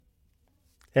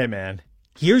Hey, man.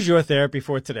 Here's your therapy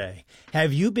for today.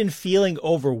 Have you been feeling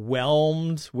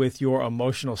overwhelmed with your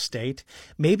emotional state?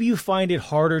 Maybe you find it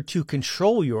harder to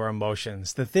control your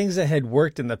emotions. The things that had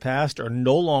worked in the past are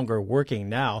no longer working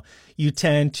now. You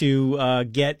tend to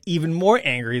get even more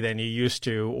angry than you used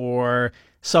to, or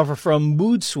suffer from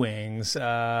mood swings,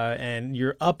 and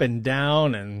you're up and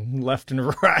down and left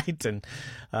and right and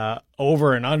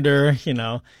over and under.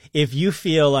 If you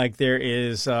feel like there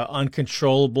is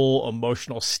uncontrollable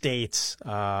emotional states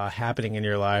happening in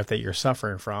your life that you're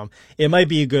suffering from, it might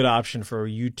be a good option for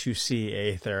you to see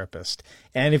a therapist.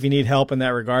 And if you need help in that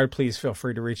regard, please feel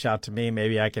free to reach out to me.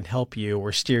 Maybe I can help you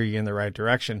or steer you in the right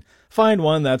direction. Find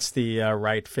one that's the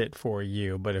right fit for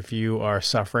you. But if you are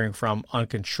suffering from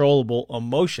uncontrollable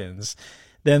emotions,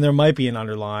 then there might be an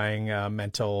underlying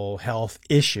mental health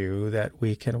issue that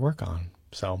we can work on.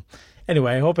 So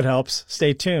anyway, I hope it helps.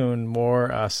 Stay tuned.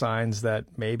 More signs that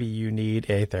maybe you need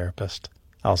a therapist.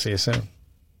 I'll see you soon.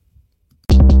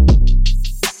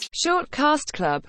 Shortcast Club.